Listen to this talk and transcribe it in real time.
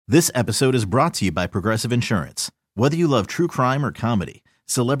This episode is brought to you by Progressive Insurance. Whether you love true crime or comedy,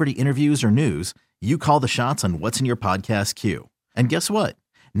 celebrity interviews or news, you call the shots on what's in your podcast queue. And guess what?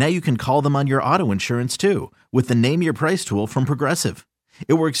 Now you can call them on your auto insurance too with the Name Your Price tool from Progressive.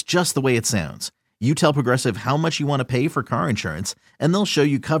 It works just the way it sounds. You tell Progressive how much you want to pay for car insurance, and they'll show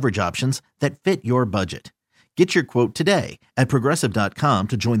you coverage options that fit your budget. Get your quote today at Progressive.com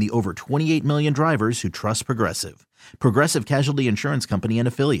to join the over 28 million drivers who trust Progressive. Progressive Casualty Insurance Company and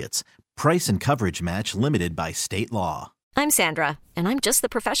Affiliates. Price and coverage match limited by state law. I'm Sandra, and I'm just the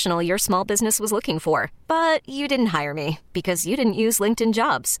professional your small business was looking for. But you didn't hire me because you didn't use LinkedIn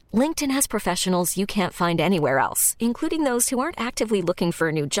Jobs. LinkedIn has professionals you can't find anywhere else, including those who aren't actively looking for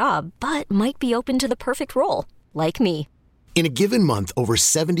a new job, but might be open to the perfect role, like me. In a given month, over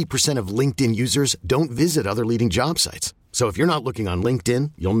 70% of LinkedIn users don't visit other leading job sites. So if you're not looking on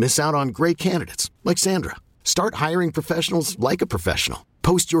LinkedIn, you'll miss out on great candidates like Sandra. Start hiring professionals like a professional.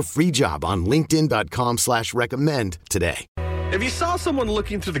 Post your free job on linkedin.com/recommend today. If you saw someone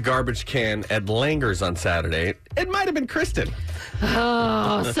looking through the garbage can at Langer's on Saturday, it might have been Kristen.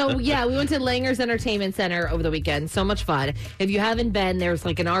 Oh, so yeah, we went to Langer's Entertainment Center over the weekend. So much fun. If you haven't been, there's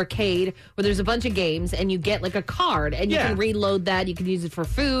like an arcade where there's a bunch of games and you get like a card and you can reload that. You can use it for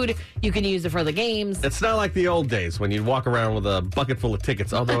food. You can use it for the games. It's not like the old days when you'd walk around with a bucket full of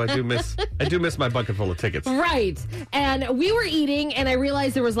tickets, although I do miss my bucket full of tickets. Right. And we were eating and I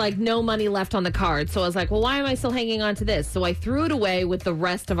realized there was like no money left on the card. So I was like, well, why am I still hanging on to this? So I threw it away with the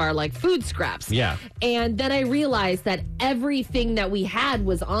rest of our like food scraps. Yeah. And then I realized that everything that we had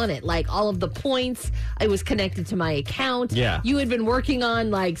was on it. Like all of the points, it was connected to my account. Yeah. You had been working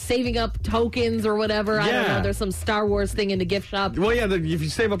on like saving up tokens or whatever. Yeah. I don't know. There's some Star Wars thing in the gift shop. Well, yeah, if you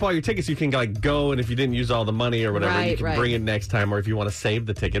save up all your tickets, you can like go, and if you didn't use all the money or whatever, you can bring it next time, or if you want to save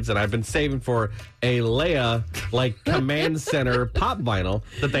the tickets. And I've been saving for a Leia like Command Center pop vinyl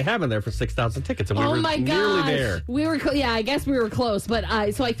that they have in there for 6,000 tickets, and we were nearly there. We were, I guess we were close, but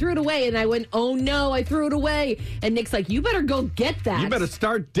so I threw it away, and I went, oh no, I threw it away. And Nick's like, you better go get that. You better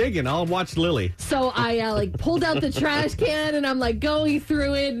start digging. I'll watch Lily. So I like pulled out the trash can, and I'm like going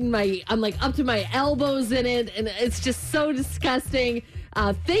through it, and I'm like up to my elbows in it, and it's just so disgusting.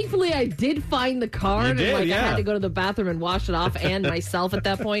 Thankfully, I did find the card. I had to go to the bathroom and wash it off and myself at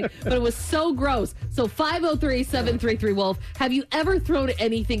that point. But it was so gross. So 503-733-WOLF, have you ever thrown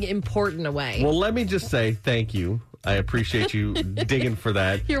anything important away? Well, let me just say thank you. I appreciate you digging for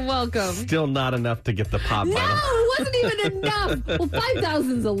that. You're welcome. Still not enough to get the pop vinyl. No, it wasn't even enough. Well,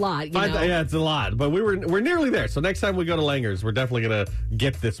 5,000's a lot, you know? Yeah, it's a lot. But we're nearly there. So next time we go to Langer's, we're definitely going to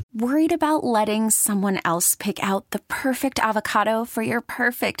get this. Worried about letting someone else pick out the perfect avocado for your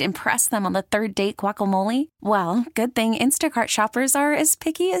perfect impress them on the third date guacamole? Well, good thing Instacart shoppers are as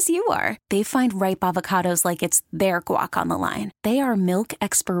picky as you are. They find ripe avocados like it's their guac on the line. They are milk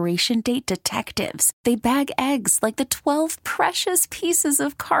expiration date detectives. They bag eggs like the 12 precious pieces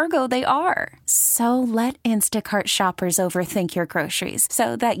of cargo they are. So let Instacart shoppers overthink your groceries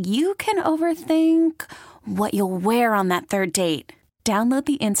so that you can overthink what you'll wear on that third date. Download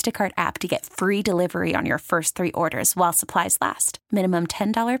the Instacart app to get free delivery on your first 3 orders while supplies last. Minimum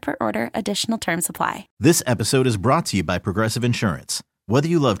 $10 per order. Additional terms apply. This episode is brought to you by Progressive Insurance. Whether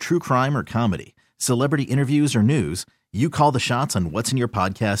you love true crime or comedy, celebrity interviews or news, you call the shots on what's in your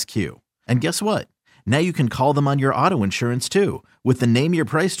podcast queue. And guess what? Now you can call them on your auto insurance too with the Name Your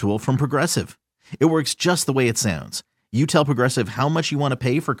Price tool from Progressive. It works just the way it sounds. You tell Progressive how much you want to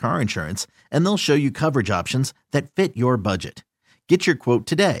pay for car insurance, and they'll show you coverage options that fit your budget. Get your quote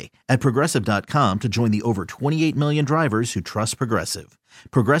today at Progressive.com to join the over 28 million drivers who trust Progressive.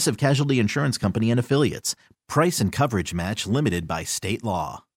 Progressive Casualty Insurance Company and Affiliates. Price and coverage match limited by state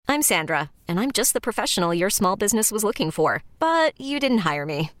law. I'm Sandra, and I'm just the professional your small business was looking for. But you didn't hire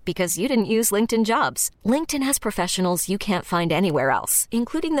me because you didn't use LinkedIn Jobs. LinkedIn has professionals you can't find anywhere else,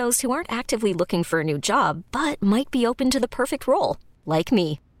 including those who aren't actively looking for a new job, but might be open to the perfect role, like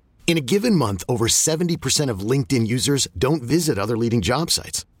me. In a given month, over 70% of LinkedIn users don't visit other leading job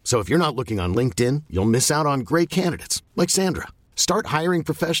sites. So if you're not looking on LinkedIn, you'll miss out on great candidates like Sandra. Start hiring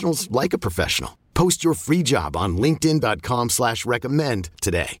professionals like a professional. Post your free job on linkedin.com/recommend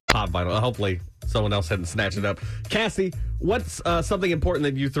today. Pop vinyl. Hopefully someone else hadn't snatched it up. Cassie, what's something important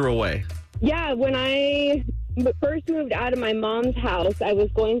that you threw away? Yeah, when I first moved out of my mom's house, I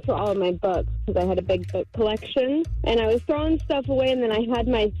was going through all of my books because I had a big book collection. And I was throwing stuff away, and then I had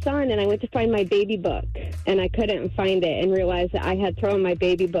my son, and I went to find my baby book. And I couldn't find it and realized that I had thrown my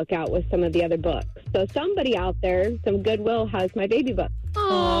baby book out with some of the other books. So somebody out there, some Goodwill, has my baby book.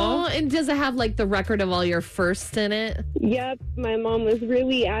 Oh, and does it have like the record of all your firsts in it? Yep, my mom was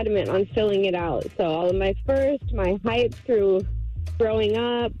really adamant on filling it out. So all of my first, my height through growing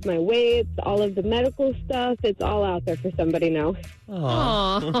up, my weights, all of the medical stuff. It's all out there for somebody now.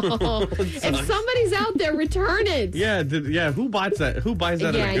 Oh, if somebody's out there, return it. Yeah, who buys that? Who buys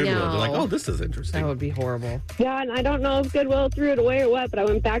that at a Goodwill? They're like, oh, this is interesting. That would be horrible. Yeah, and I don't know if Goodwill threw it away or what, but I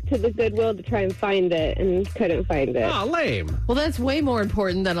went back to the Goodwill to try and find it and couldn't find it. Oh, lame. Well, that's way more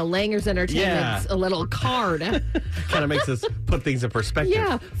important than a Langer's Entertainment's a little card. Kind of makes us put things in perspective.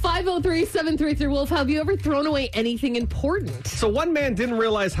 Yeah, 503-733-WOLF. Have you ever thrown away anything important? So one man didn't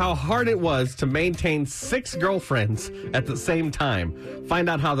realize how hard it was to maintain 6 girlfriends at the same time. Find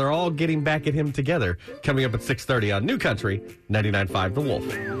out how they're all getting back at him together. Coming up at 6:30 on New Country 99.5 The Wolf.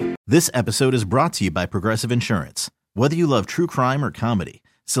 This episode is brought to you by Progressive Insurance. Whether you love true crime or comedy,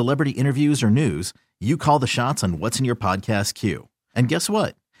 celebrity interviews or news, you call the shots on what's in your podcast queue. And guess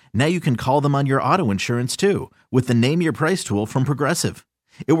what? Now you can call them on your auto insurance too with the Name Your Price tool from Progressive.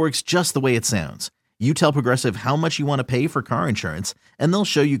 It works just the way it sounds. You tell Progressive how much you want to pay for car insurance, and they'll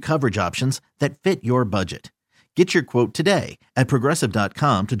show you coverage options that fit your budget. Get your quote today at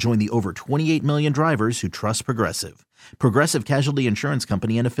Progressive.com to join the over 28 million drivers who trust Progressive. Progressive Casualty Insurance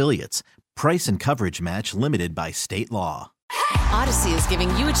Company and Affiliates. Price and coverage match limited by state law. Odyssey is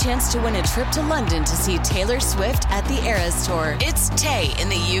giving you a chance to win a trip to London to see Taylor Swift at the Eras Tour. It's Tay in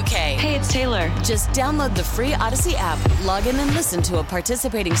the UK. Hey, it's Taylor. Just download the free Odyssey app, log in and listen to a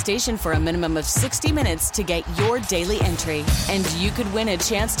participating station for a minimum of 60 minutes to get your daily entry. And you could win a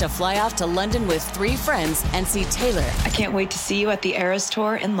chance to fly off to London with 3 friends and see Taylor. I can't wait to see you at the Eras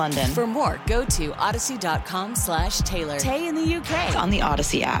Tour in London. For more, go to odyssey.com/Taylor. Tay in the UK. It's on the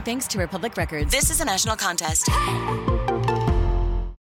Odyssey app. Thanks to Republic Records. This is a national contest.